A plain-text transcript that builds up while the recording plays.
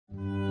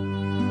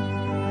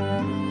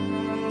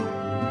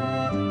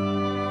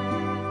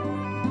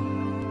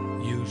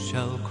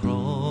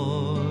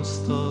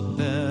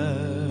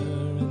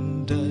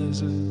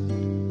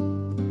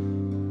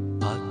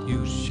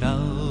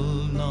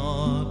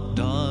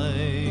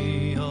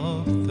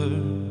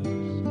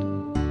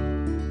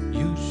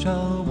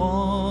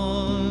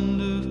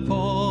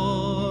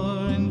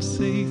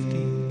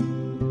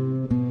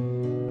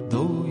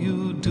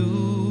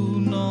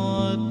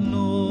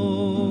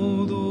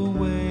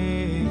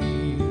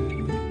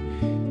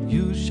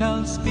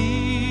shall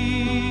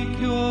speak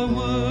your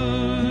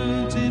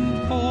words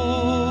in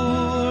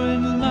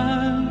foreign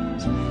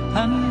lands,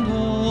 and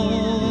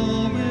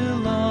all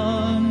will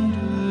understand.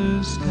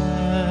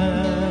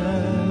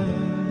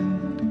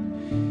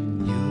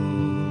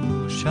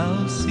 You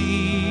shall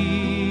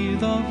see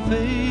the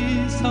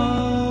face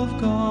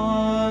of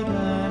God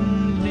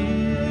and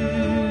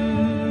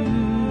live.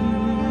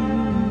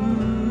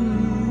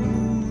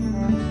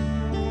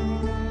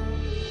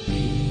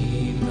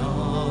 Be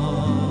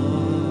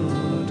not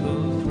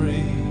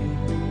afraid.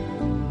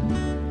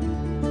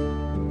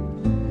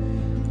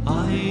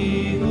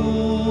 I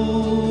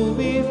go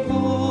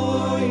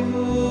before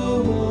you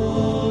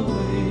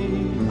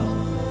always.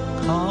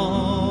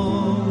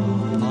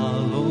 Come,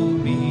 follow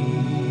me,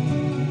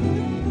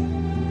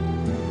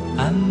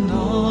 and I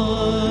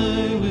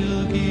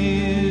will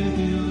give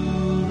you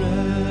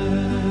rest.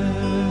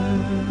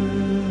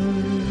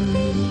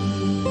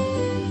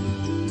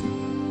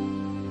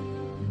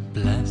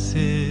 Blessed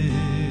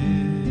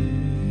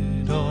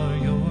are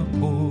your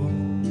poor,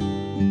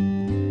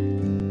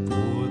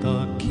 for the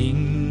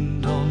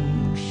kingdom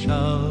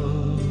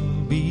shall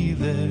be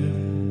theirs.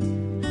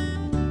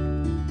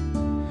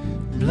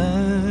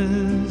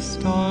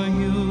 Blessed are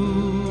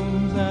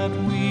you that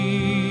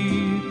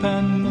weep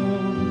and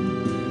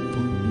mourn,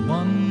 for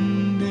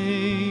one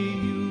day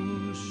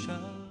you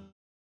shall.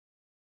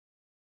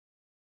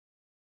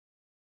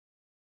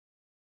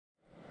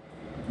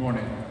 Good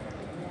morning.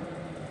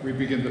 We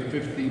begin the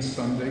 15th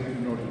Sunday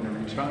in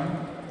Ordinary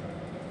Time.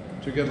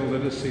 Together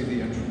let us say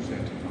the entrance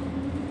antiphon.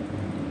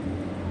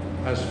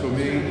 As for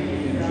me,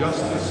 in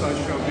justice I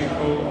shall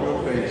behold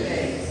your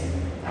face.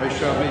 I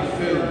shall be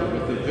filled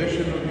with the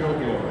vision of your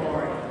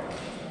glory.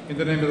 In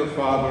the name of the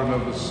Father, and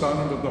of the Son,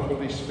 and of the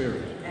Holy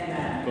Spirit.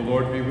 Amen. The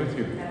Lord be with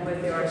you. And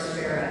with your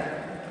spirit.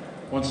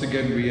 Once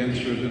again we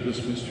enter into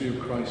this mystery of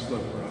Christ's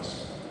love for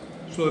us.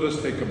 So let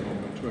us take a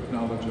moment to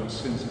acknowledge our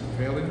sins and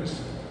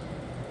failings.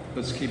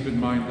 Let's keep in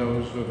mind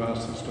those who have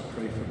asked us to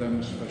pray for them,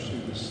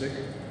 especially the sick.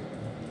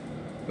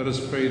 Let us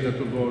pray that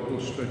the Lord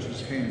will stretch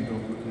his hand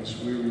over this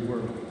weary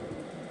world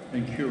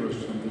and cure us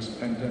from this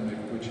pandemic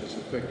which has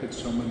affected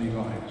so many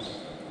lives.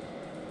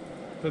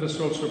 Let us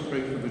also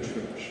pray for the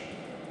Church,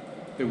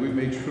 that we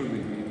may truly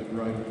be the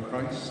bride of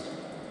Christ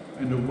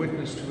and a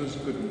witness to his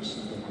goodness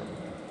in the world.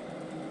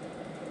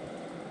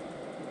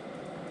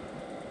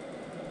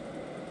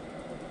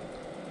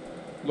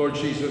 Lord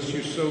Jesus,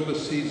 you sow the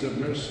seeds of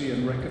mercy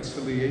and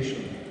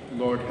reconciliation.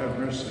 Lord, have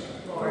mercy.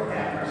 Lord,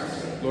 have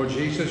mercy. Lord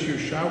Jesus, you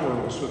shower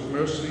us with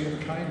mercy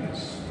and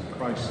kindness.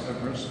 Christ,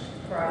 have mercy.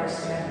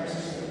 Christ, have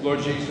mercy. Lord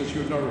Jesus,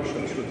 you nourish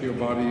us with your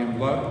body and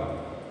blood.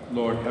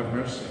 Lord, have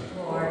mercy.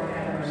 Lord,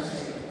 have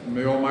mercy.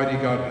 May Almighty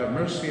God have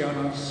mercy on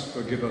us,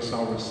 forgive us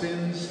our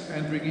sins,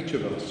 and bring each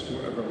of us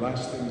to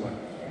everlasting life.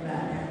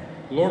 Amen.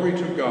 Glory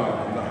to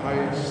God in the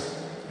highest,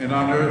 and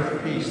on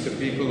earth peace to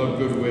people of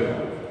good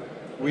will.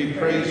 We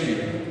praise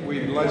you,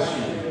 we bless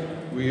you,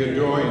 we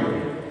adore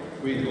you,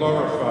 we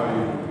glorify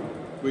you,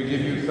 we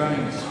give you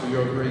thanks for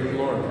your great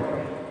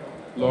glory.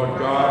 Lord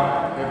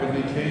God,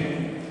 heavenly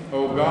King,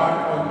 O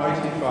God,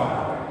 almighty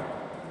Father,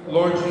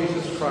 Lord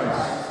Jesus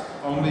Christ,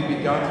 only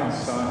begotten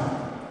Son,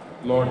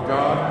 Lord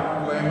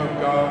God, Lamb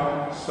of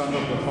God, Son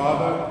of the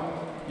Father,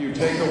 you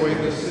take away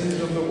the sins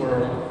of the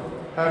world,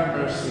 have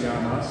mercy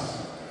on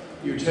us.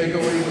 You take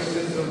away the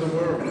sins of the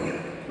world,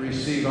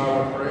 receive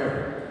our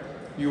prayer.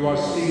 You are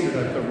seated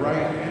at the right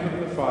hand of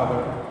the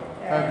Father,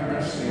 have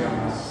mercy on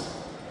us.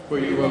 For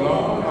you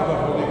alone are the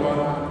Holy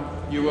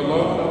One, you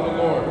alone are the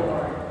Lord,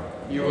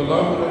 you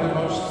alone are the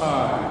Most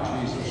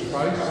High, Jesus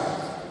Christ,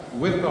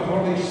 with the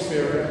Holy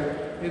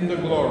Spirit, in the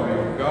glory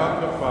of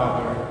God the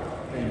Father.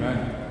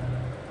 Amen.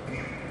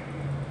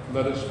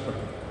 Let us pray.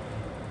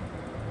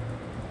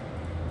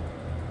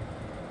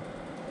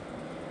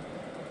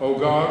 O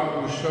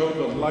God, who show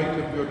the light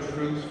of your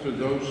truth to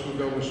those who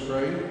go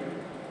astray,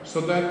 so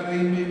that they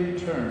may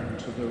return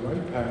to the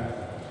right path,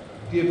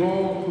 give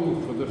all who,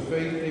 for the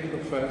faith they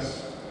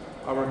profess,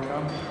 are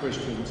accounted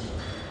Christians,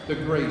 the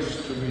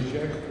grace to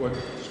reject what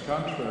is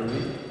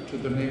contrary to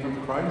the name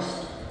of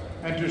Christ,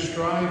 and to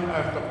strive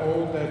after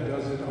all that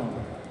does it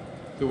honor.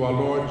 Through our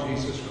Lord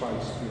Jesus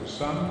Christ, your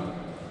Son,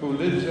 who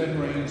lives and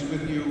reigns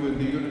with you in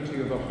the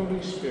unity of the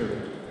Holy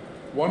Spirit,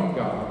 one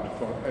God,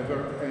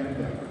 forever and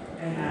ever.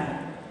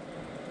 Amen.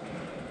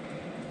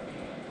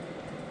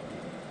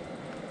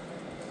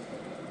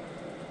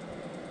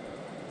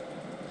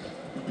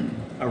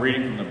 A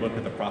reading from the book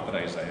of the prophet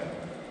Isaiah.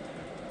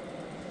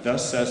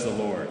 Thus says the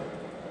Lord,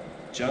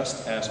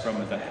 just as from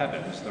the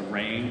heavens the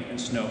rain and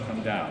snow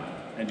come down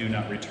and do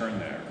not return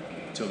there,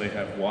 till they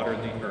have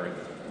watered the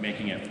earth,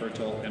 making it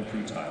fertile and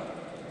fruitile,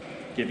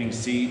 giving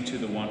seed to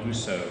the one who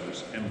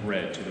sows and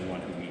bread to the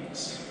one who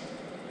eats.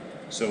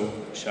 So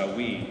shall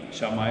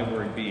my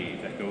word be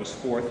that goes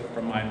forth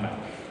from my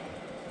mouth.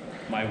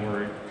 My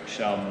word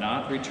shall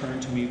not return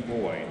to me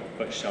void,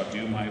 but shall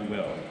do my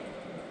will,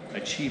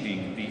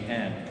 achieving the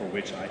end for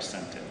which I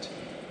sent it.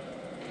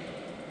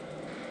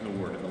 The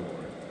word of the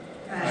Lord.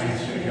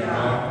 Thanks be to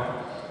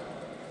God.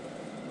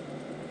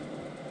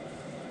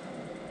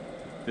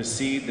 The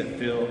seed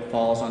that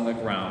falls on the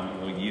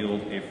ground will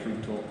yield a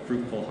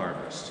fruitful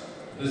harvest.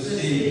 The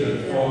seed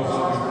that falls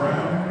on the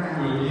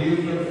ground will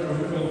yield a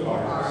fruitful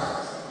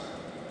harvest.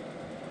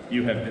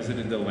 You have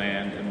visited the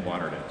land and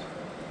watered it.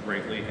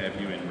 Greatly have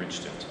you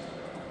enriched it.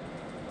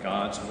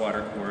 God's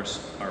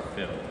watercourses are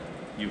filled.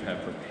 You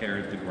have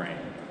prepared the grain.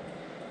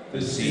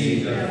 The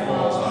seed that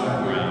falls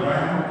on the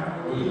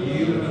ground will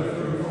yield a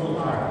fruitful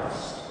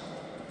harvest.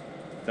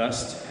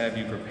 Thus have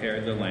you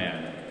prepared the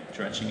land,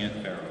 drenching it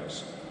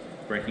furrows,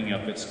 breaking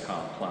up its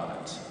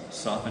clods,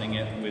 softening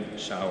it with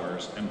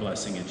showers, and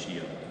blessing its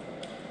yield.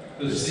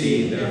 The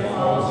seed that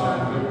falls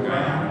on the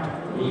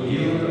ground will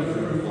yield a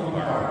fruitful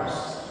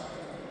harvest.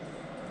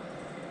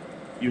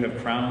 You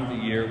have crowned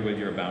the year with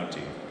your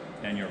bounty,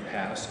 and your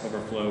paths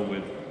overflow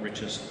with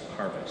richest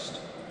harvest.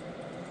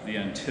 The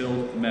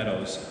untilled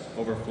meadows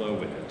overflow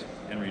with it,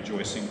 and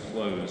rejoicing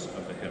flows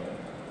of the hill.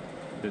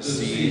 The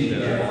seed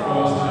that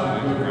falls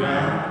on the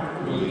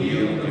ground will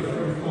yield a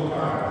fruitful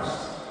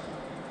harvest.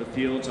 The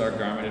fields are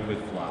garmented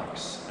with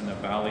flocks, and the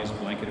valleys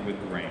blanketed with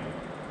grain.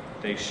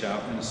 They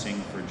shout and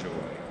sing for joy.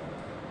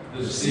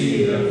 The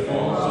seed that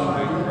falls on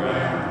the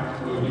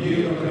ground will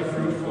yield a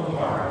fruitful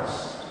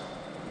harvest.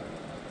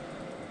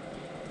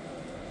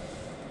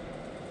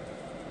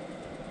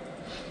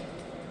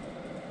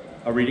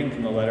 A reading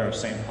from the letter of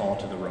St. Paul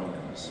to the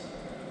Romans.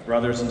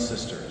 Brothers and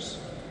sisters,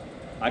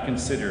 I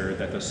consider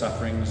that the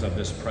sufferings of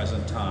this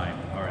present time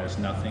are as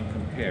nothing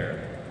compared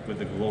with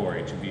the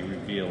glory to be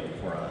revealed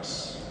for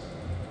us.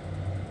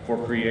 For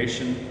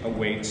creation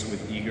awaits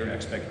with eager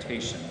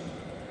expectation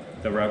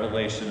the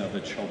revelation of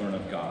the children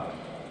of God.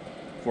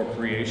 For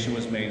creation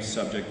was made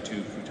subject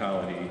to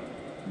futility,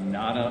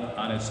 not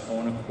on its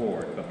own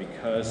accord, but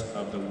because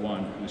of the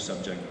one who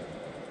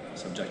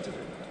subjected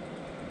it,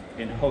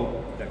 in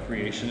hope that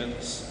creation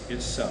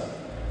itself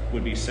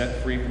would be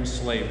set free from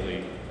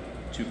slavery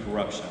to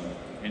corruption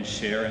and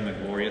share in the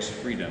glorious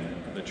freedom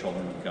of the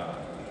children of God.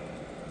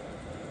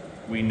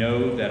 We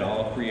know that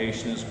all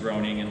creation is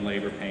groaning in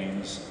labor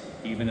pains,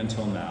 even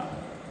until now,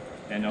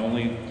 and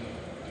only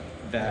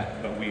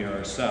that, but we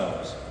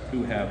ourselves,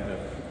 who have the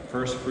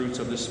first fruits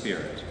of the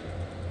Spirit,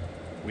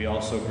 we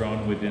also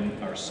groan within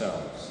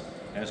ourselves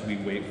as we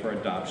wait for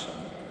adoption,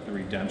 the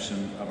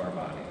redemption of our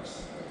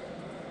bodies.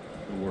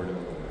 The word of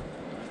the Lord.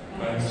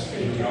 Thanks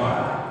be to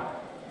God.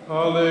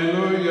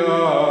 Alleluia,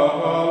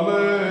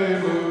 alleluia,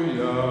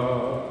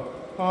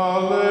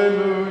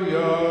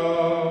 alleluia.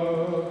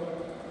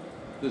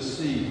 The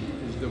seed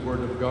is the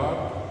word of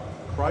God.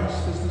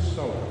 Christ is the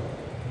sower,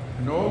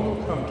 and all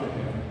who come to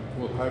him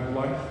will have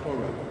life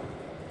forever.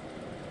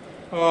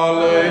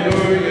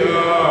 Alleluia,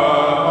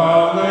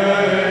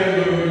 alleluia,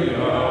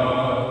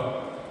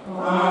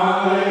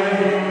 alleluia.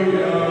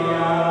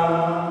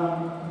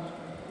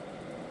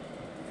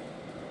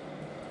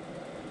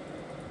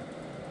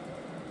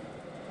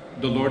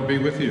 The Lord be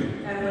with you.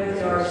 And with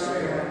your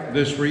spirit.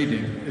 This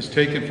reading is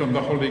taken from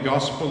the Holy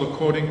Gospel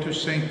according to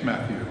St.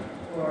 Matthew.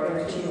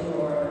 Glory to you,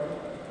 Lord.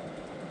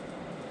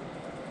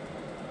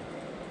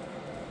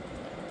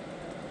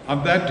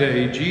 On that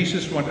day,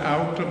 Jesus went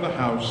out of the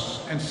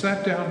house and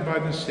sat down by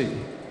the sea.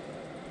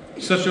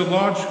 Such a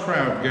large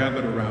crowd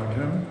gathered around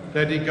him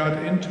that he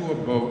got into a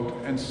boat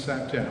and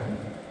sat down,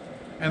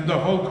 and the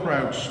whole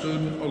crowd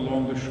stood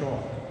along the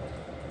shore.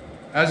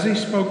 As he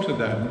spoke to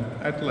them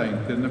at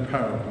length in the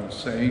parable,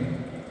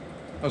 saying,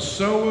 "A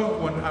sower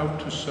went out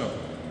to sow,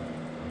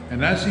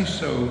 and as he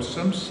sowed,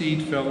 some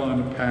seed fell on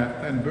a path,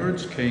 and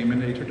birds came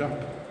and ate it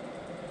up.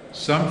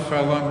 Some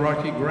fell on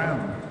rocky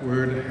ground,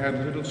 where it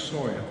had little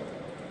soil.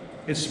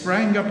 It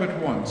sprang up at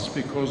once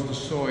because the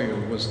soil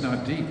was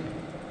not deep,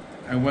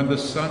 and when the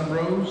sun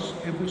rose,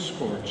 it was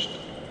scorched,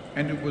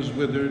 and it was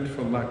withered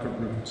for lack of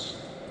roots.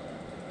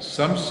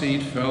 Some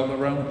seed fell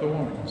around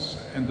thorns,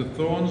 and the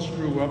thorns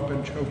grew up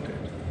and choked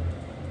it.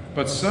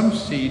 But some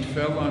seed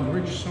fell on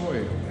rich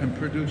soil and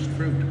produced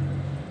fruit,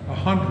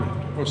 100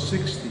 or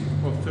 60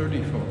 or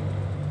 30-fold.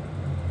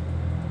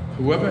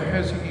 Whoever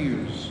has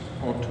ears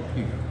ought to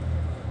hear."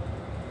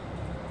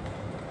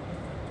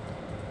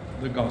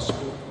 The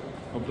Gospel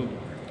of the Lord.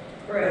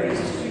 Praise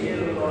to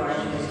you, Lord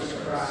Jesus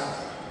Christ.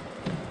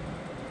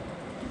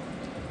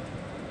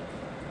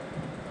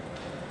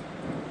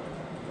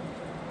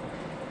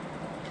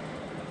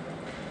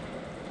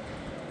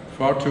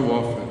 Far too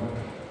often,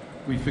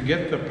 we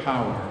forget the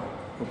power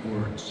of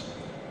words.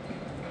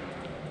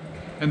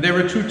 And there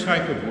are two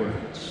types of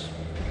words.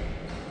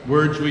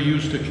 Words we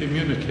use to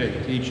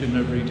communicate each and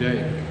every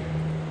day.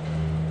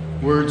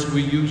 Words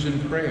we use in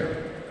prayer.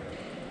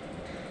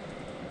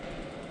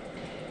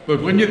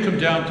 But when you come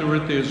down to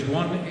it, there's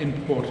one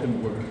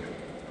important word,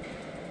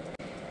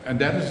 and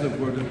that is the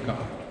Word of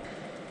God.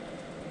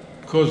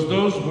 Because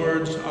those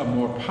words are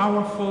more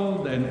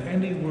powerful than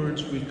any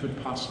words we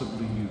could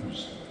possibly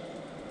use.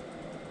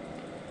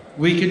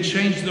 We can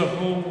change the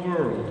whole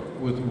world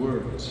with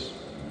words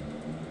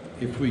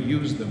if we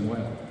use them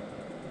well.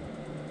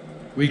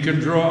 We can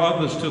draw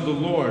others to the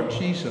Lord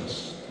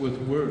Jesus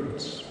with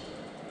words.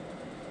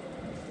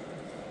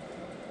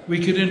 We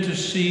can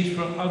intercede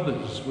for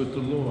others with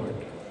the Lord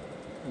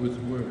with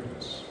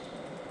words,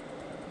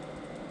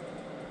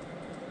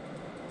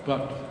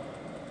 but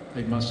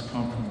they must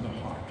come from the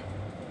heart,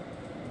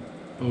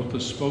 both the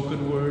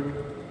spoken word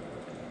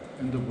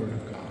and the Word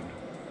of God.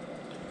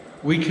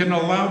 We can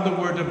allow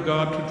the Word of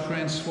God to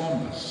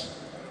transform us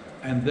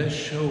and thus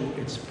show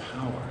its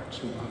power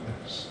to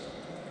others.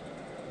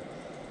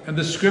 And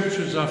the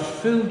scriptures are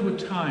filled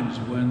with times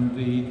when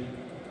the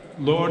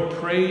Lord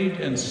prayed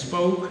and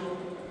spoke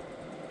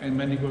and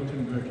many were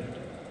converted.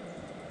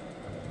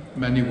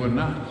 Many were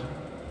not.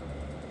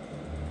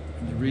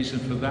 And the reason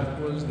for that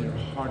was their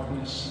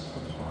hardness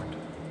of heart.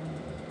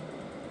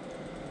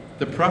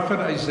 The prophet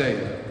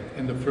Isaiah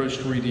in the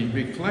first reading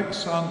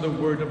reflects on the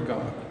Word of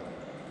God.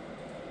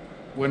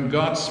 When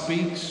God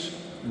speaks,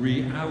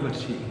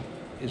 reality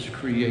is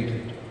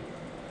created.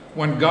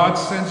 When God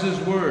sends His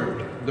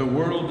word, the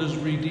world is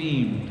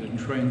redeemed and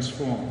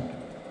transformed.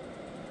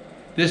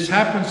 This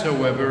happens,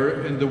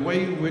 however, in the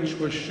way which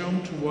was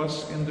shown to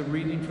us in the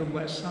reading from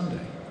last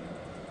Sunday.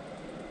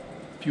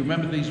 If you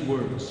remember these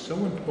words, so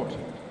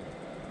important: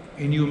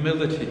 in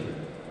humility,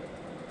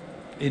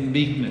 in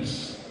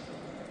meekness,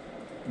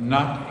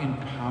 not in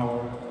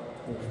power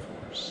or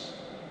force.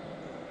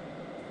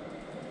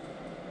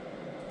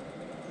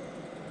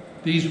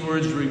 These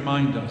words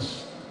remind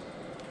us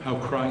how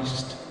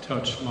Christ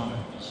touched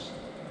lives.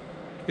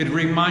 It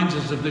reminds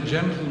us of the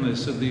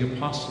gentleness of the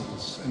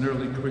apostles and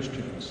early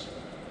Christians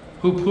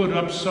who put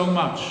up so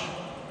much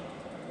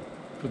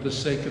for the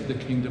sake of the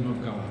kingdom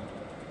of God,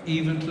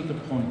 even to the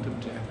point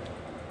of death.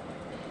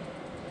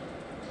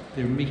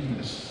 Their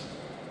meekness,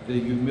 their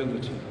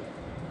humility,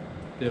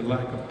 their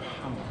lack of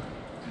power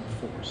and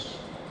force.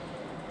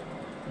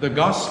 The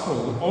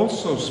gospel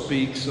also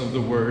speaks of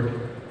the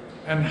word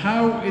and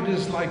how it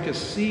is like a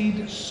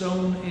seed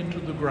sown into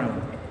the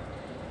ground.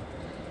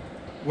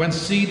 When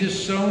seed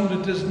is sown,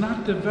 it does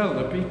not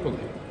develop equally.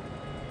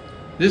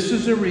 This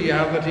is a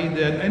reality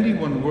that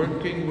anyone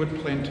working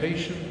with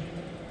plantation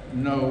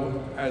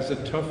know as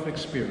a tough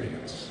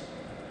experience.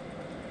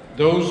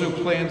 Those who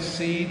plant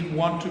seed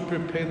want to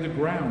prepare the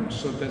ground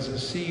so that the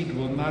seed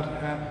will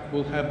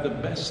have the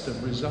best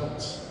of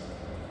results.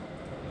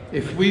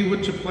 If we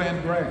were to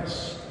plant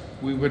grass,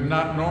 we would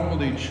not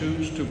normally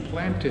choose to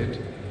plant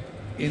it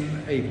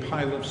in a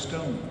pile of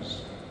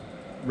stones.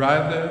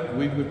 Rather,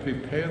 we would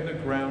prepare the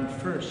ground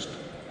first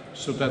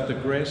so that the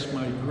grass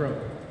might grow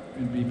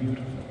and be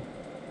beautiful.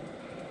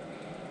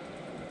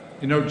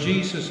 You know,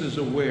 Jesus is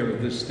aware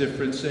of this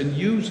difference and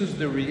uses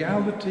the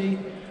reality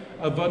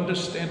of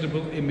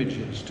understandable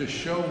images to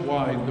show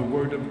why the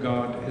Word of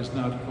God is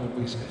not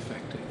always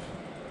effective.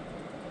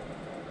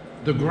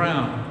 The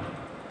ground,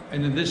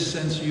 and in this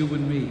sense you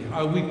and me,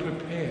 are we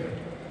prepared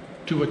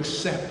to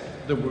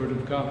accept the Word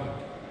of God,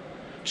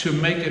 to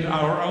make it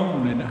our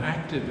own and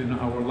active in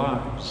our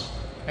lives,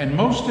 and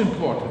most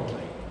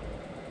importantly,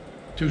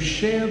 to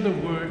share the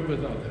Word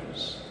with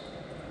others?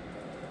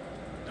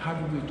 How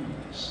do we do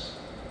this?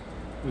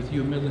 With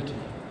humility,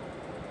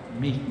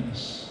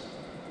 meekness,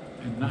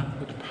 and not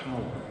with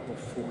power or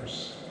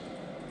force.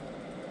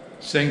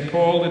 St.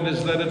 Paul, in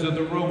his letter to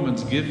the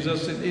Romans, gives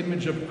us an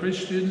image of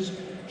Christians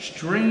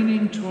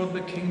straining toward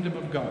the kingdom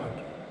of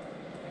God.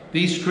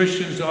 These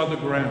Christians are the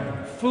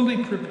ground,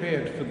 fully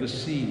prepared for the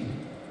seed,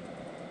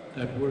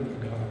 that Word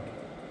of God.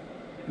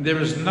 And there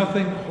is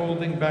nothing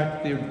holding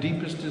back their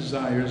deepest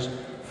desires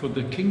for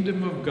the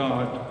kingdom of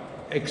God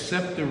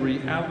except the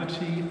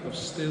reality of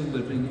still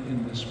living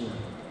in this world.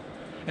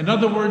 In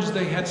other words,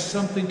 they had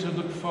something to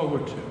look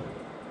forward to.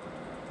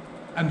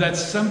 And that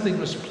something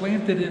was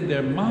planted in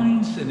their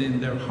minds and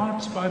in their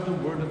hearts by the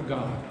Word of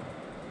God.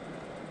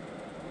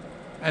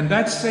 And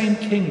that same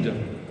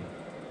kingdom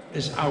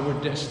is our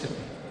destiny.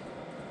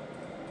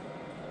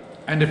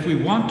 And if we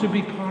want to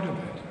be part of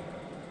it,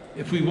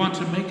 if we want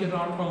to make it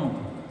our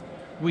own,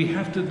 we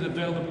have to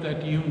develop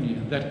that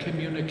union, that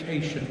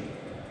communication,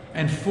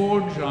 and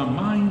forge our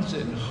minds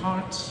and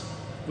hearts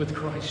with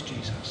Christ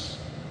Jesus.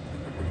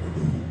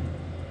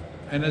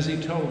 And as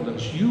He told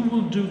us, you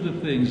will do the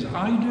things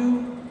I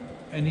do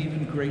and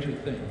even greater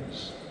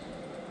things.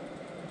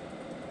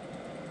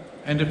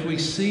 And if we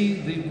see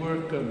the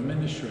work of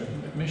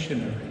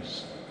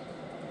missionaries,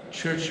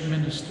 church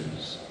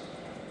ministers,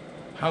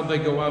 how they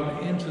go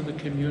out into the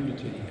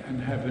community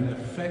and have an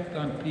effect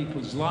on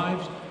people's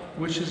lives,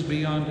 which is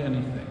beyond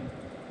anything.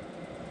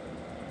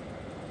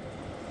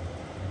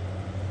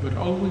 But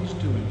always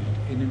doing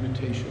it in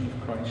imitation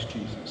of Christ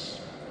Jesus.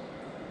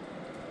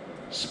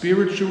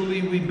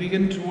 Spiritually, we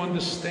begin to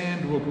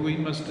understand what we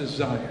must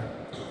desire,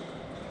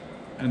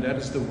 and that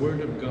is the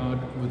Word of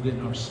God within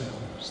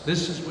ourselves.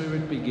 This is where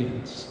it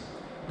begins.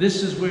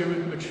 This is where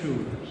it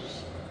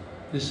matures.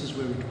 This is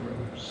where it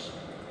grows.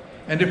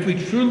 And if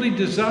we truly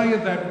desire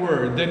that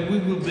Word, then we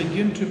will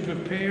begin to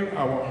prepare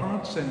our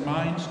hearts and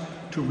minds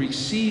to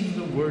receive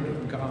the Word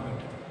of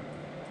God.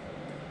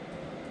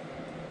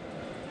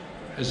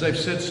 As I've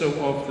said so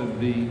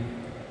often, the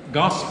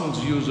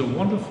Gospels use a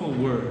wonderful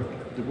word.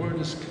 The word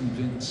is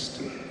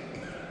convinced.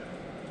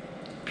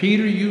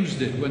 Peter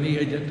used it when he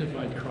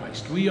identified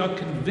Christ. We are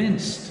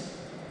convinced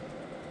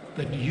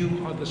that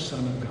you are the Son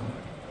of God.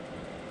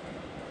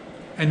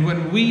 And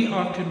when we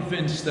are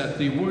convinced that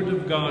the Word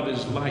of God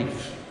is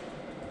life,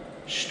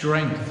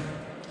 strength,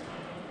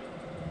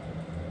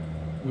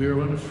 we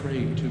are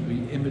unafraid to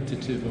be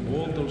imitative of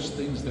all those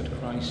things that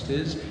Christ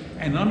is,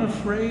 and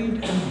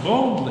unafraid and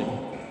boldly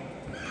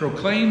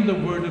proclaim the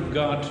Word of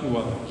God to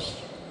others.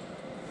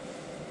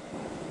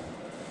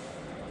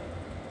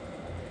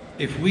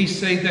 If we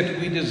say that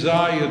we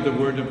desire the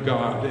Word of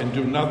God and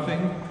do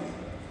nothing,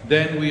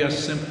 then we are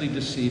simply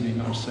deceiving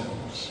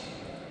ourselves.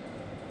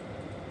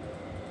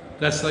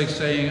 That's like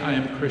saying, I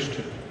am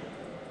Christian,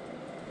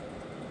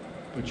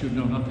 but you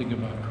know nothing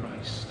about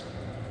Christ.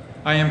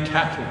 I am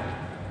Catholic.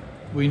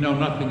 We know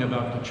nothing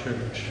about the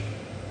church.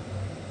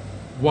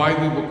 Why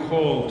we were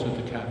called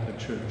to the Catholic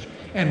Church,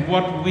 and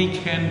what we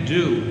can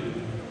do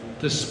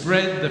to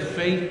spread the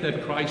faith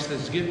that Christ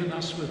has given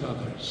us with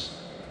others.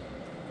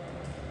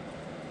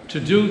 To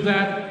do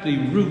that, the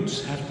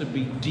roots have to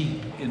be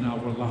deep in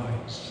our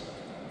lives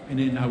and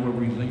in our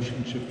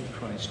relationship with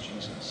Christ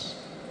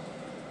Jesus.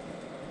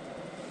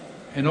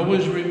 And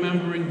always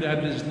remembering that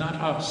it is not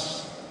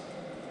us,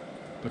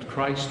 but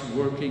Christ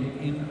working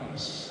in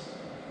us,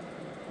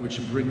 which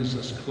brings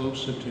us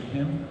closer to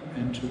Him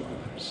and to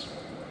others.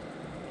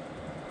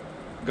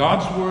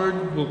 God's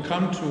Word will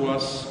come to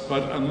us,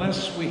 but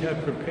unless we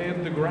have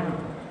prepared the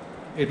ground,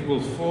 it will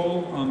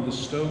fall on the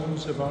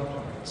stones of our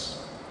hearts.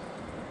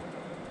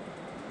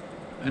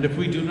 And if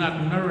we do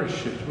not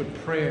nourish it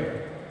with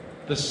prayer,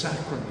 the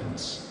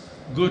sacraments,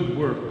 good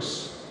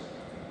works,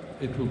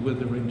 it will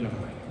wither and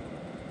die.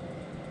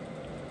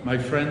 My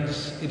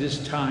friends, it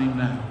is time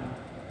now,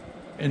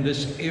 in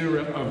this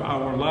era of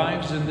our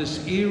lives, in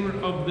this era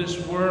of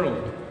this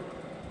world,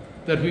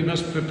 that we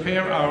must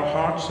prepare our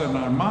hearts and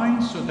our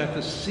minds so that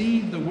the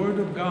seed, the Word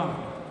of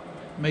God,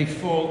 may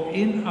fall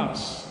in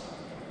us,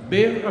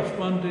 bear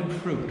abundant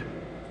fruit,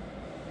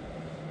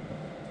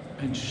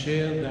 and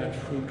share that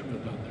fruit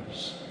with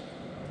others.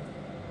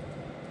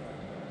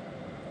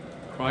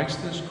 Christ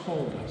has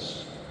called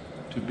us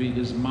to be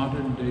His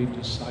modern-day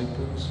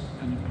disciples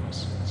and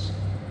apostles.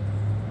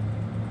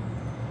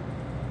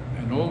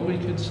 And all we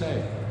can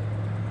say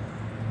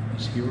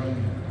is, here I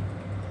am.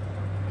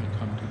 I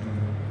come to do your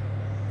will.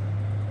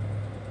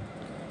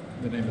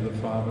 In the name of the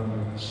Father, and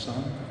of the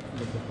Son,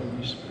 and of the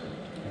Holy Spirit.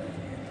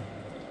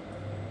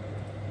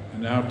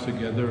 And now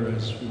together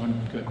as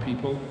one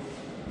people,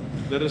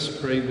 let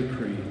us pray the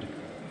Creed,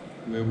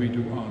 where we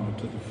do honor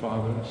to the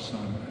Father,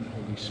 Son, and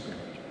Holy Spirit.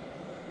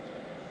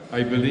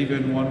 I believe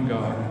in one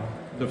God,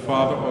 the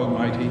Father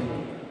Almighty,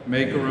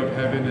 maker of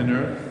heaven and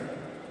earth,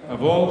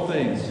 of all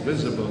things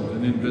visible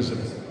and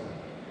invisible.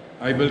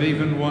 I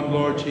believe in one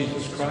Lord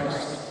Jesus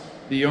Christ,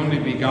 the only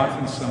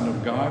begotten Son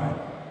of God,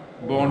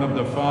 born of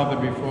the Father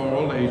before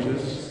all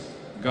ages,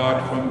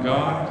 God from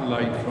God,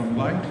 light from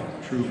light,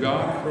 true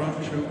God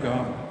from true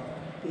God,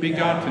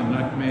 begotten,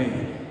 not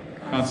made,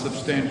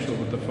 consubstantial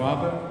with the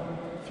Father.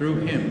 Through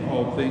Him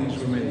all things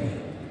were made.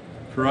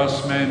 For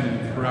us men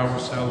and for our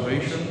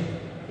salvation,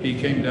 He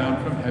came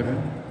down from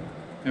heaven,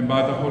 and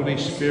by the Holy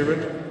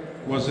Spirit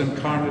was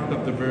incarnate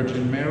of the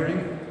Virgin Mary,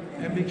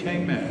 and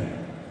became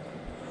man.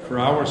 For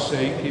our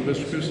sake He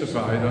was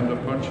crucified under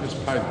Pontius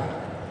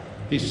Pilate.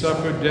 He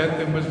suffered death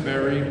and was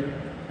buried,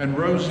 and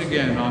rose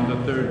again on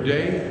the third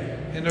day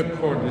in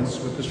accordance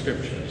with the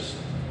Scriptures.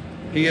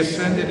 He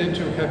ascended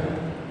into heaven,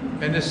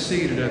 and is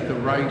seated at the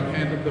right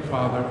hand of the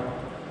Father.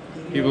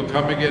 He will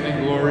come again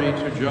in glory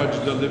to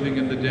judge the living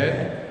and the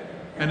dead,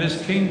 and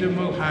His kingdom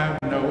will have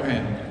no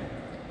end.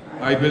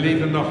 I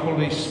believe in the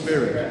Holy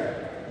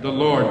Spirit, the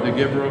Lord, the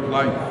giver of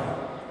life,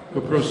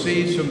 who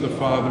proceeds from the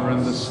Father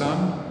and the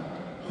Son,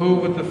 who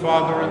with the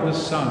Father and the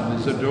Son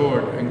is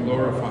adored and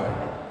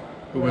glorified,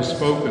 who has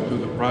spoken through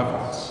the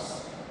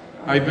prophets.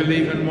 I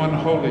believe in one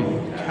holy,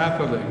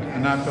 Catholic,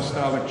 and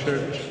Apostolic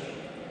Church.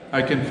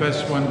 I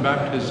confess one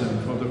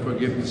baptism for the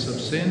forgiveness of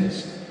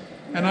sins,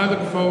 and I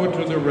look forward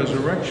to the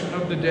resurrection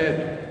of the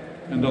dead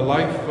and the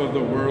life of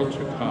the world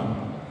to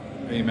come.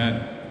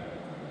 Amen.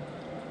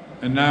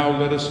 And now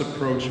let us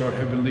approach our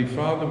Heavenly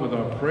Father with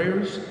our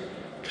prayers,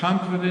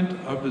 confident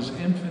of His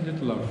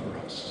infinite love for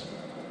us.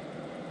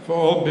 For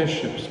all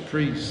bishops,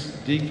 priests,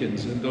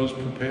 deacons, and those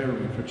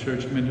preparing for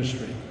church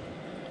ministry,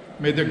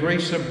 may the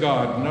grace of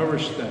God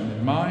nourish them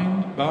in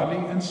mind, body,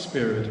 and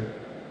spirit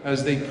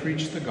as they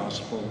preach the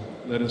gospel.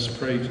 Let us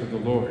pray to the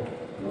Lord.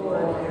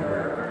 Lord, hear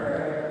our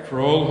prayer. For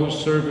all who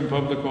serve in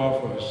public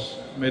office,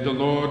 may the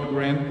Lord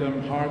grant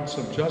them hearts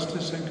of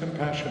justice and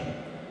compassion.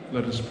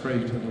 Let us pray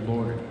to the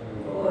Lord.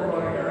 Lord,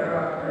 hear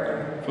our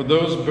prayer. For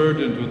those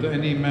burdened with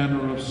any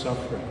manner of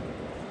suffering,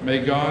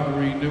 may God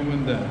renew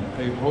in them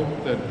a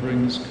hope that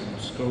brings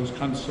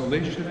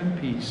consolation and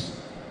peace.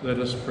 Let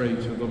us pray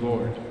to the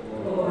Lord.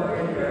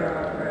 Lord, hear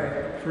our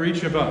prayer. For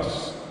each of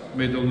us,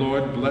 may the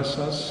Lord bless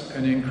us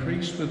and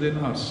increase within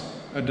us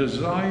a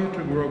desire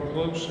to grow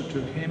closer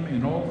to Him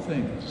in all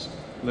things.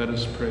 Let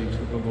us pray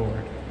to the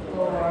Lord.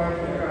 Lord,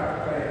 hear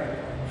our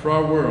prayer. For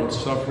our world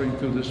suffering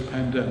through this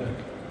pandemic,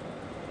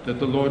 that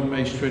the Lord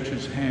may stretch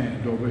His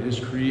hand over His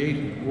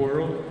created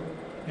world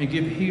and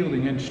give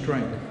healing and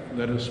strength,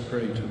 let us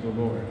pray to the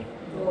Lord.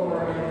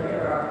 Lord,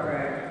 hear our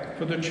prayer.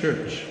 For the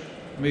Church,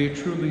 may it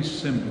truly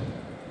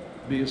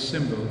be a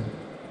symbol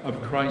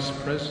of Christ's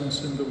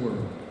presence in the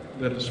world,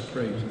 let us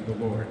pray to the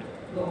Lord.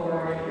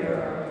 Lord, hear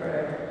our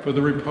prayer. For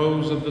the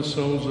repose of the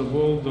souls of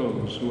all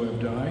those who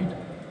have died,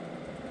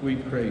 we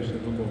pray to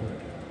the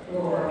Lord.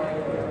 Lord,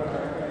 hear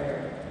our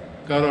prayer.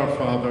 God our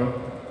Father,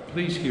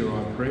 please hear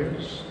our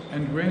prayers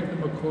and grant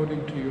them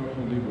according to your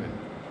holy will.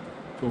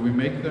 For we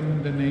make them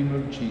in the name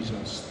of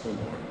Jesus the Lord.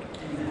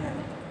 Amen.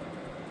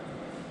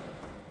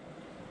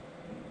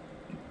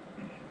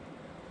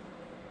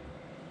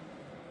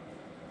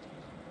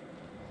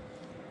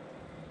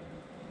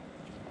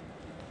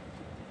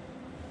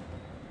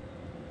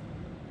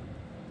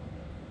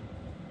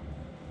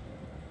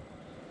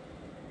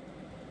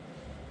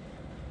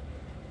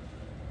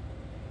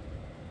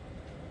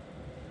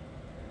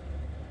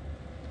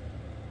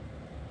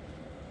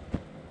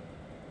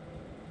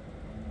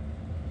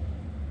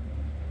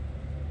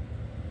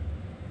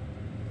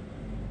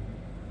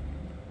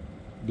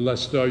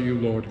 Blessed are you,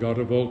 Lord God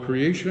of all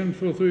creation,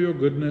 for through your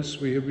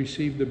goodness we have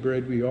received the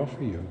bread we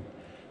offer you.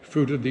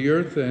 Fruit of the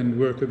earth and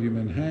work of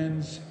human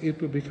hands, it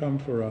will become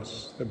for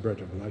us the bread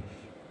of life.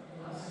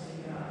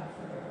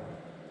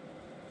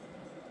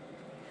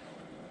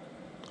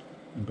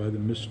 And by the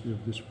mystery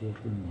of this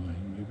water and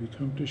wine, may we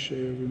come to share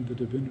in the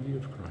divinity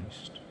of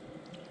Christ.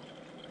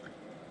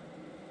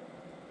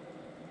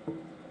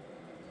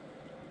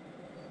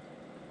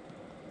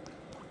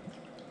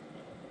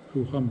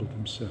 Who humbled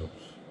himself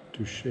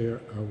to share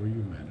our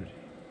humanity.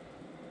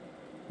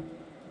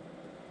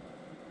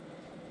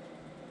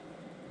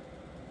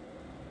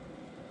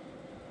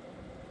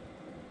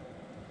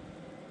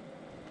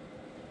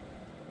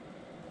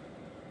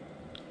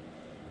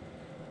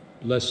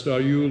 Blessed are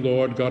you,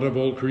 Lord God of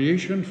all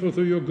creation, for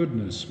through your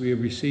goodness we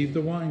have received the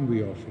wine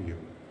we offer you.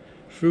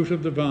 Fruit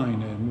of the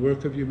vine and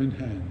work of human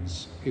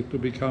hands, it will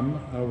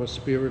become our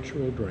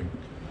spiritual drink.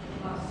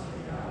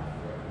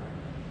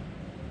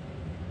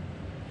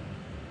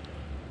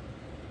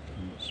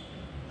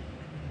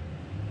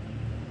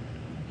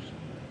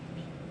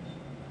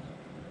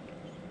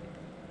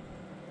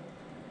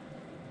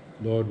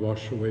 Lord,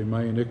 wash away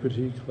my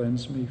iniquity,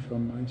 cleanse me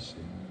from my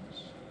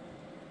sins.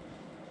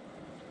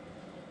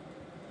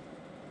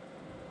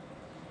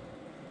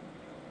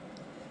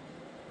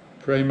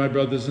 Pray, my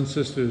brothers and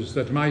sisters,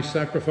 that my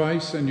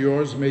sacrifice and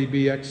yours may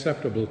be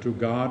acceptable to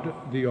God,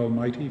 the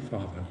Almighty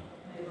Father.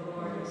 May the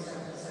Lord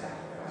accept the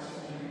sacrifice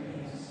in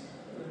your hands,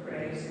 for the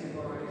praise and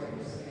glory of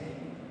his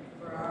name,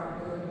 for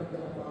our good and the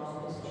good of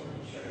all his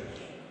holy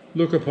church.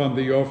 Look upon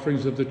the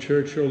offerings of the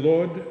Church, O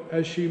Lord,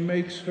 as she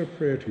makes her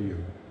prayer to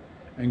you,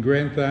 and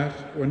grant that,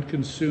 when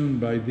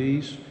consumed by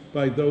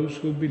those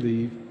who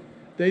believe,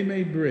 they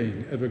may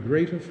bring ever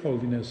greater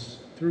holiness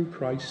through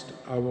Christ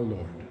our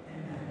Lord.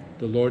 Amen.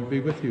 The Lord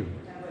be with you.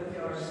 And with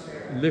your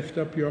spirit. Lift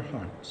up your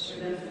hearts.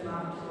 We lift them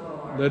up to the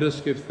Lord. Let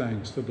us give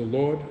thanks to the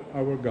Lord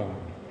our God.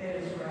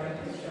 It is right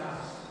and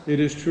just. It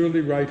is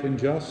truly right and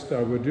just,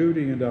 our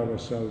duty and our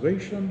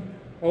salvation,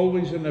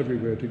 always and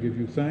everywhere to give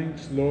you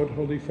thanks, Lord,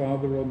 Holy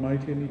Father,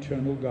 Almighty and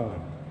eternal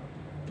God.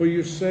 For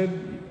you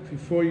said,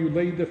 before you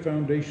laid the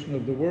foundation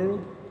of the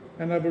world,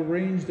 and have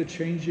arranged the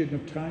changing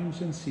of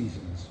times and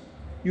seasons,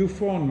 you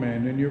formed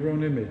man in your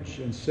own image,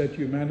 and set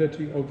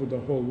humanity over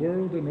the whole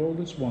world and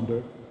all its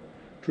wonder,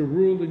 to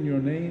rule in your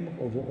name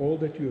over all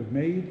that you have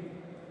made,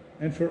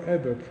 and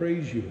forever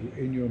praise you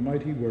in your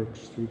mighty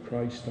works through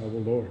Christ our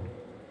Lord.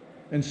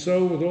 And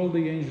so, with all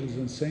the angels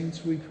and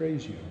saints, we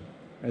praise you,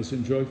 as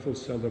in joyful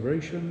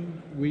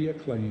celebration we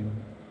acclaim,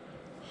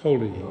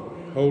 Holy,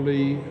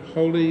 holy,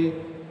 holy,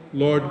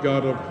 Lord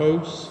God of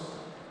hosts,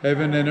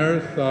 heaven and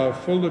earth are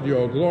full of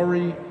your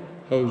glory.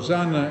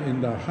 Hosanna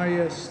in the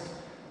highest.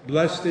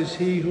 Blessed is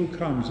he who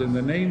comes in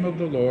the name of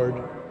the Lord.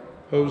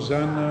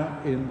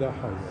 Hosanna in the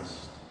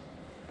highest.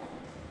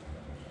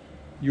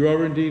 You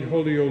are indeed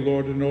holy, O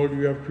Lord, and all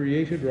you have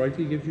created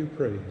rightly give you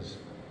praise.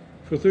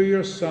 For through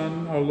your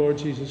Son, our Lord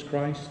Jesus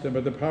Christ, and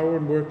by the power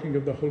and working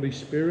of the Holy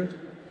Spirit,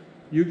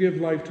 you give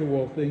life to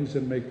all things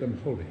and make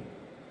them holy.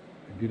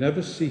 And you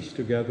never cease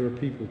to gather a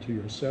people to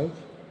yourself,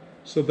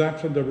 so that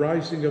from the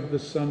rising of the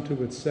sun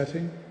to its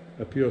setting,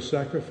 a pure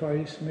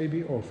sacrifice may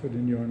be offered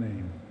in your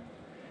name.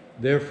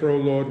 Therefore, O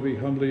Lord, we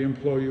humbly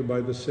implore you by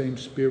the same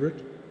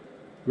Spirit,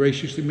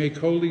 graciously make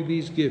holy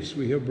these gifts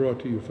we have brought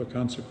to you for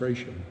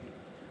consecration,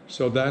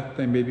 so that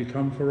they may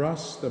become for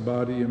us the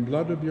body and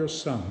blood of your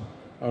Son,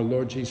 our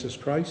Lord Jesus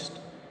Christ,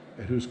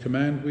 at whose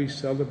command we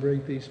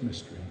celebrate these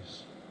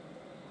mysteries.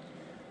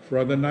 For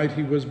on the night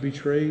he was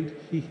betrayed,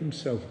 he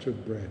himself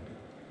took bread,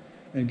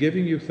 and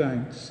giving you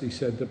thanks, he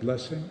said the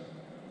blessing,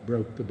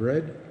 broke the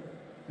bread,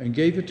 and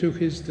gave it to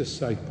his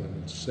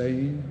disciples,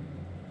 saying,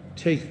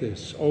 "Take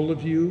this, all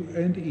of you,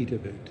 and eat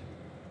of it.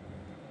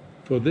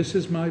 For this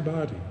is my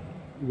body,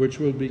 which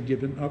will be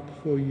given up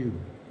for you."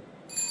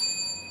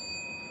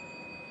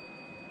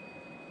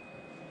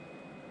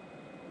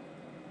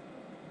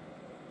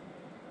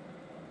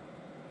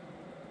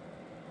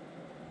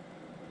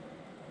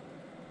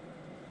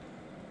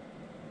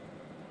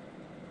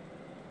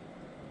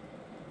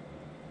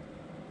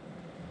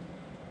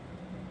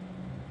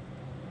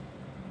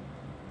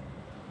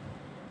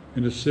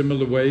 In a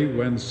similar way,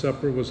 when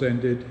supper was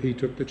ended, he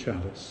took the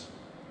chalice,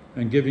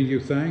 and giving you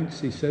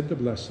thanks, he said the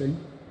blessing,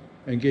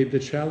 and gave the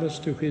chalice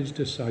to his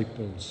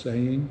disciples,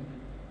 saying,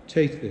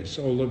 "Take this,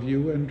 all of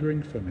you, and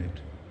drink from it,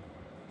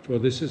 for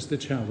this is the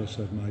chalice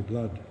of my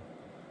blood,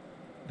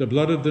 the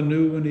blood of the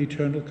new and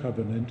eternal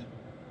covenant,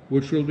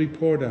 which will be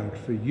poured out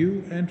for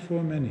you and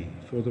for many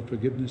for the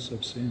forgiveness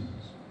of sins.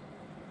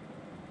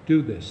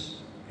 Do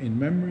this in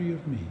memory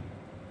of me."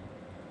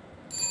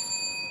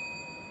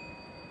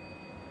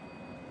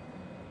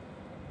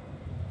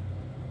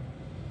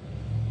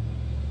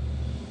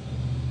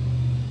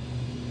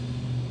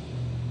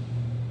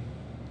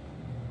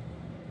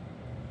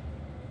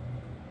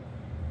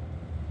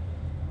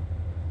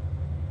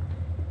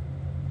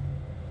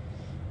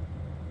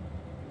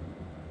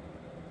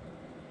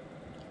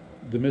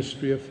 The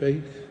mystery of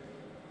faith.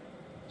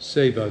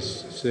 Save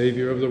us,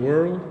 Savior of the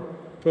world,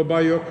 for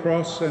by your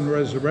cross and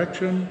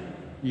resurrection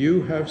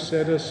you have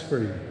set us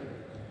free.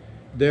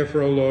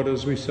 Therefore, O Lord,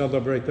 as we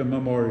celebrate the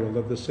memorial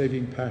of the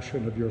saving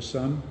passion of your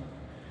Son,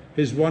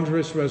 his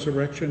wondrous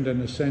resurrection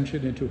and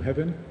ascension into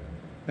heaven,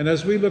 and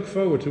as we look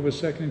forward to his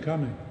second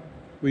coming,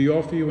 we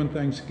offer you in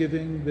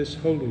thanksgiving this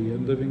holy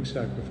and living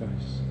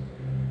sacrifice.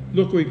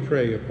 Look, we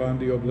pray, upon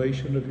the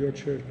oblation of your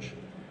church,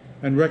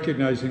 and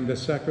recognizing the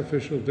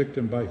sacrificial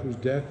victim by whose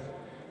death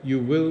you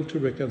will to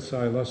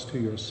reconcile us to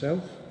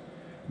yourself,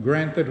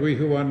 grant that we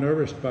who are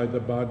nourished by the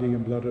body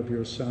and blood of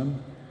your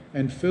Son,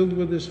 and filled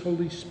with his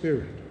Holy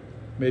Spirit,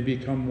 may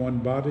become one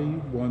body,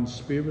 one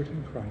spirit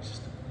in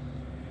Christ.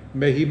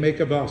 May he make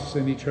of us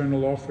an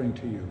eternal offering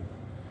to you,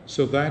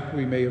 so that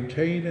we may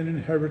obtain an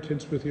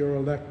inheritance with your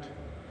elect,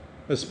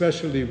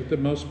 especially with the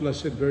most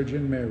blessed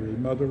Virgin Mary,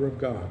 Mother of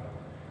God,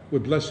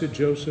 with blessed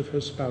Joseph,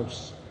 her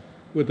spouse,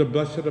 with the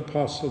blessed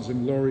apostles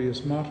and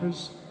glorious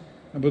martyrs,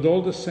 and with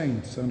all the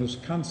saints on whose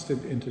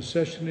constant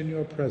intercession in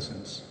your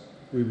presence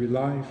we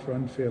rely for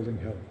unfailing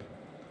help.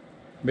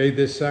 May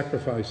this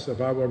sacrifice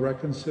of our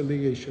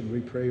reconciliation, we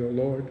pray, O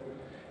Lord,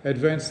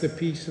 advance the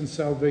peace and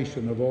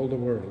salvation of all the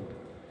world.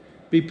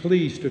 Be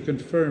pleased to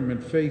confirm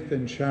in faith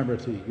and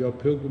charity your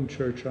pilgrim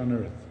church on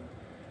earth,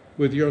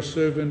 with your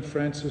servant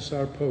Francis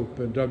our Pope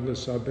and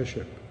Douglas our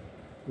Bishop,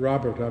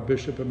 Robert our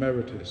Bishop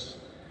Emeritus,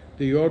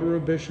 the order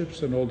of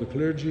bishops and all the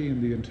clergy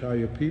and the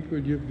entire people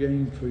you've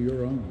gained for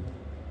your own.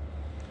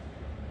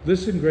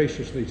 Listen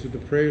graciously to the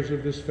prayers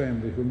of this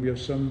family whom you have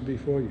summoned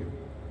before you.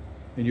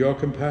 In your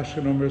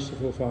compassion, O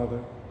merciful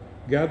Father,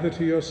 gather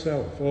to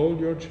yourself all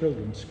your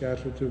children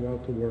scattered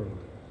throughout the world,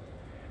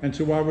 and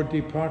to our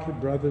departed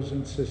brothers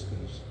and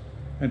sisters,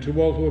 and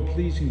to all who are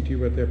pleasing to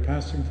you at their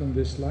passing from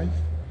this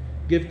life,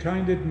 give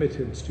kind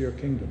admittance to your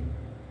kingdom.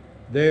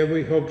 There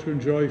we hope to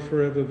enjoy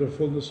forever the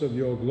fullness of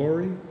your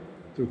glory,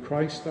 through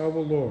Christ our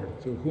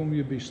Lord, through whom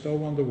you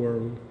bestow on the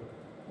world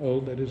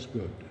all that is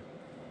good.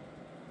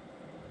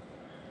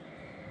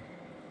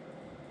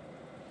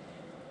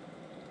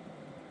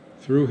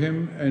 Through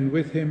him, and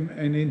with him,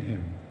 and in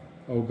him,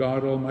 O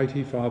God,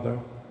 Almighty Father,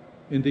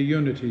 in the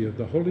unity of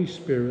the Holy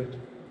Spirit,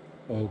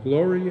 all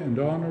glory and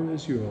honor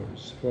is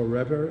yours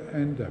forever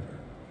and ever.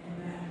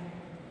 Amen.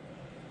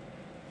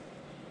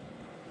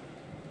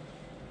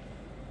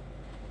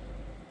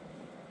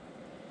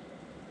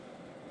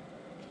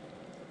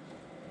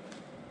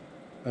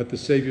 At the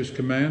Saviour's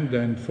command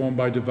and formed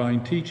by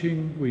divine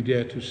teaching, we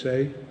dare to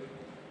say,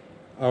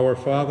 Our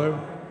Father,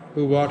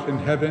 who art in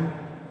heaven,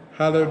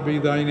 hallowed be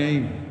thy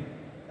name.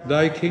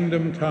 Thy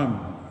kingdom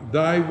come,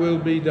 thy will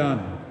be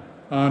done,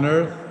 on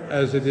earth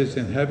as it is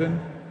in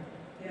heaven.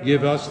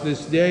 Give us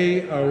this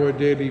day our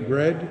daily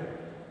bread,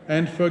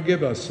 and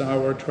forgive us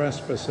our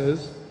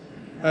trespasses,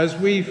 as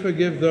we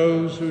forgive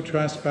those who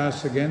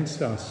trespass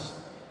against us.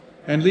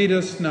 And lead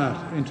us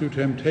not into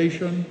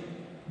temptation,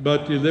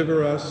 but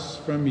deliver us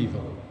from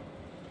evil.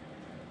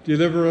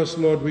 Deliver us,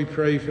 Lord, we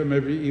pray, from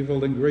every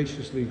evil, and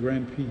graciously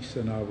grant peace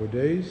in our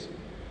days,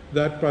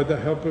 that by the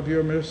help of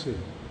your mercy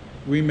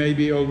we may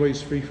be always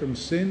free from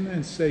sin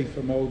and safe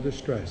from all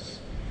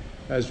distress,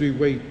 as we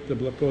wait for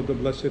the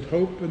blessed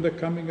hope and the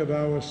coming of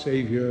our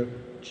Savior,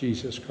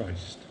 Jesus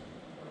Christ.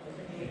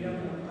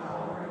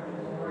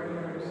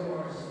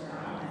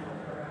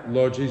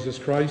 Lord Jesus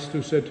Christ,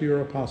 who said to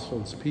your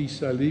apostles,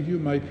 Peace I leave you,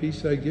 my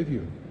peace I give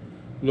you,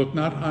 look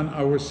not on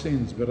our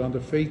sins, but on the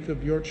faith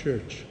of your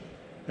church,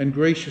 and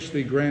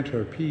graciously grant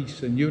her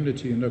peace and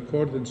unity in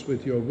accordance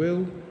with your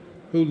will,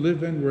 who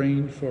live and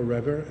reign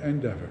forever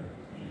and ever.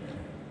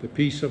 The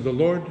peace of the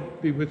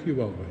Lord be with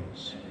you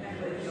always.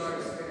 And with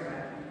your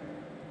spirit.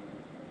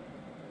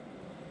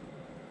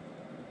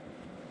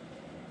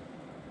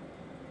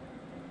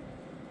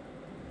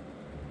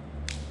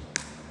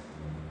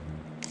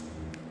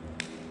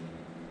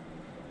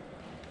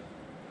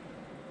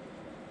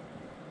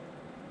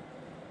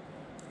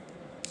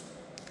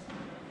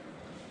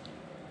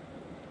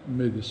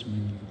 May this meal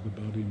of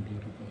the body and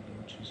blood of our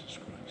Lord Jesus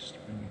Christ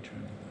bring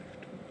eternal life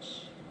to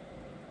us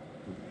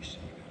who receive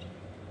it.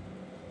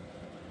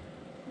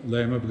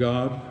 Lamb of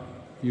God,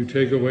 you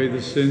take away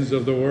the sins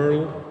of the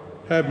world,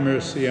 have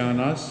mercy on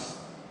us.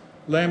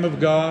 Lamb of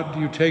God,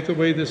 you take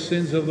away the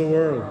sins of the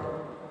world,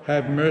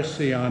 have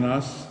mercy on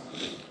us.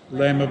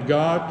 Lamb of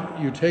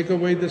God, you take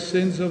away the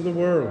sins of the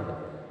world.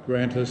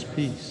 Grant us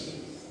peace.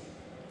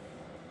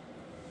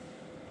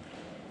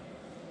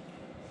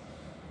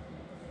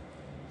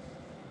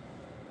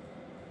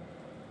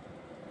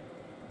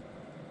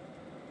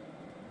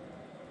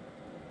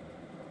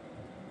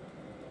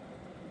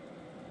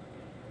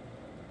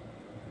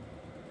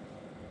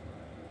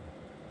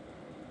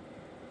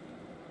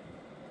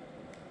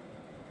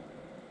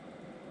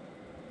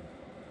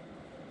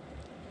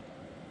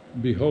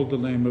 Behold the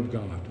Lamb of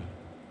God.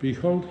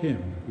 Behold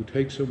him who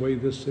takes away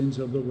the sins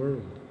of the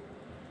world.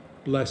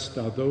 Blessed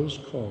are those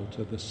called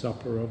to the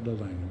supper of the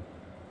Lamb.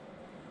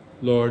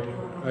 Lord,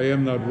 I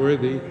am not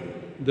worthy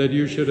that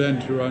you should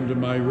enter under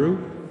my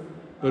roof,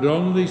 but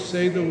only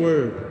say the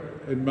word,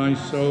 and my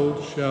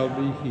soul shall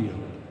be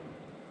healed.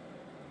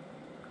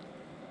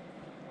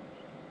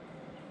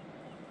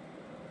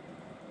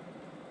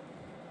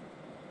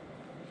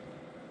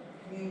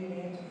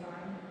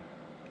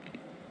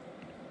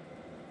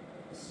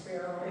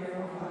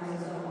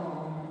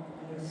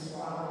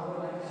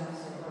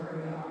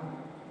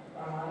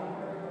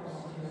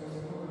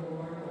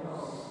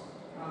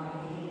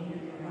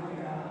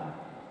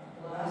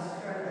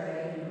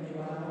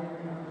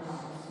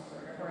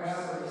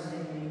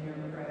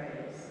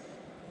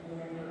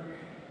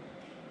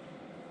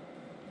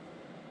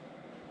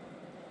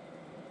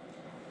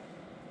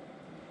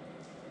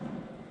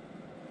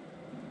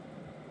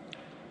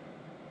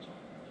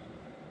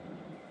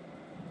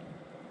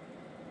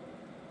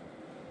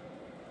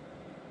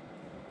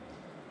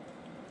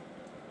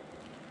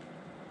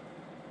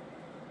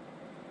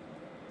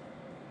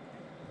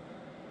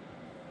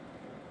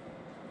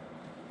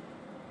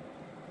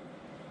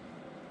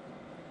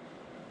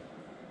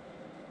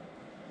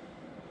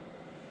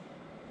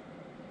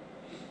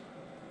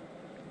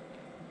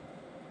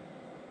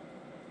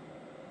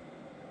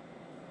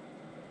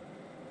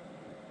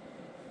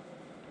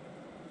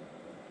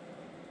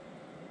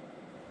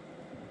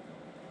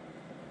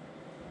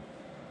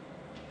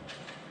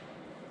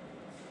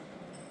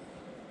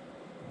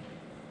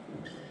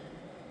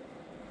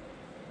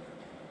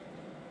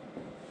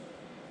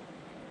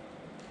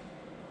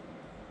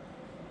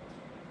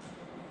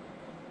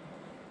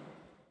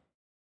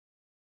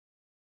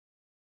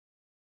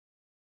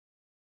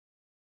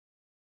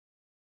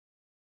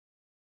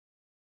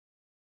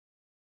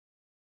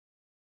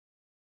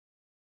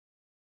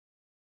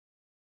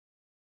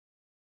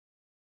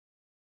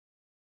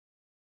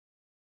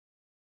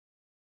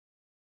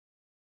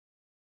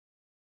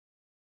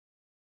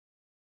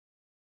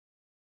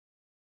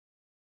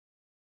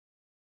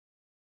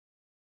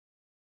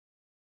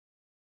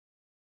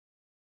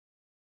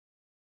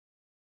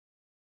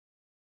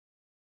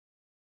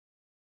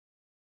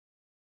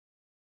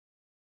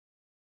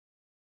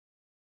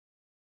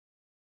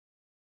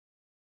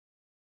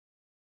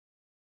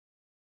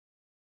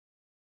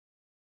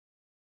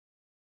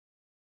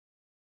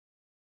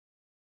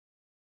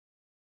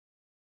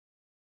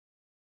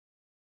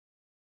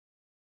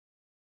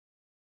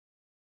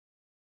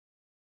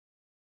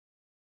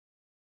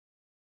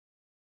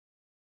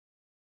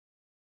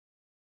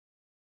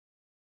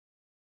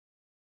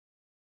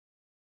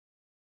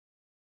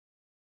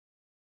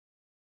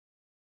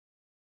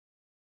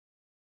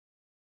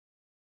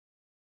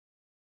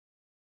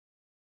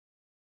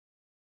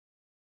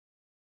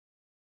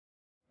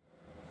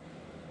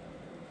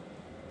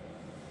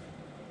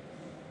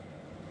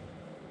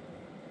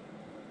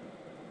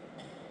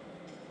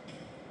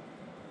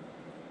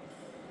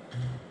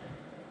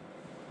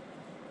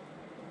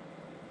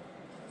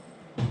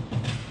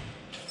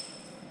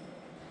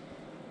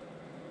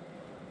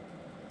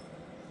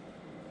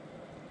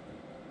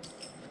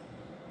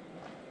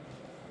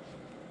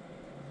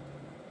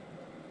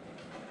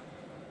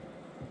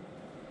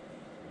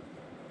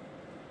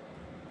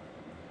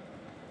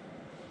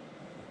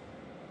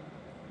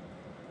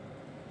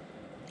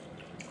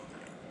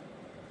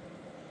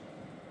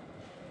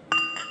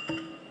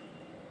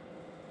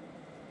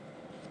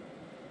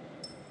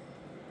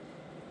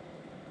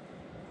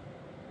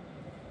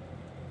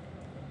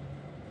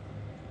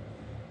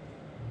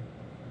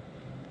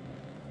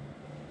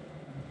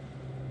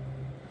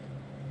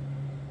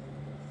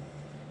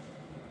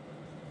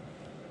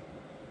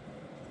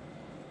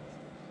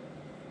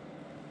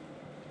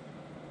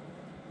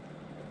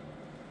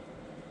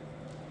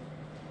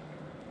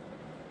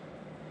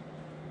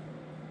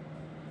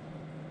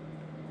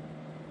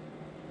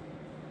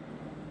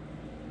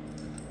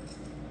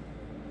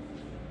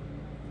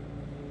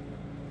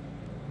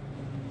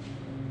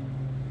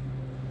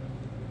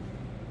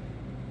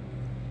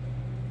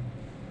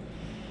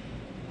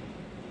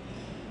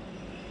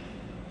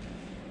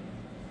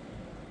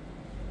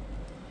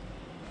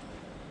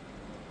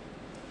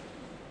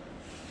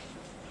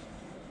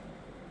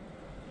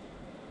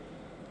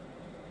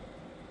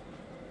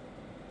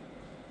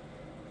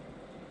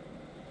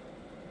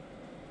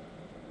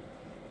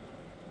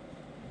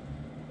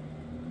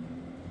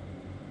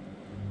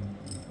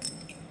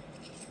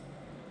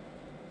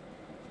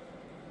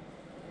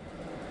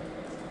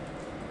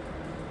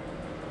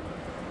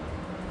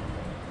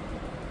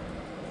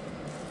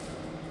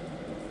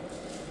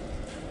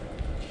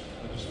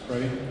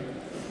 pray.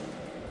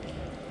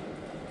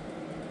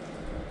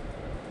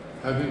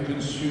 Having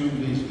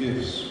consumed these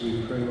gifts,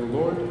 we pray, O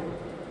Lord,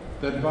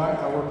 that by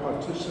our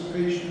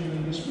participation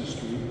in this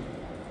mystery,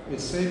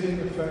 its saving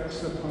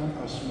effects upon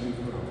us may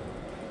grow.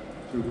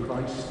 Through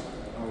Christ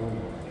our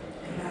Lord.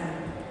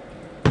 Amen.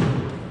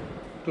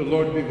 The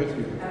Lord be with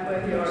you. And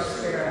with your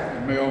spirit.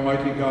 And may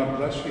Almighty God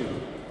bless you,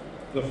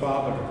 the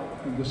Father,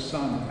 and the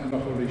Son, and the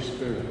Holy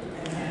Spirit.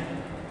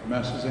 Amen.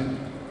 Mass is ended.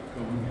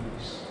 Go in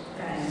peace.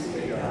 Thanks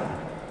be to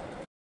God.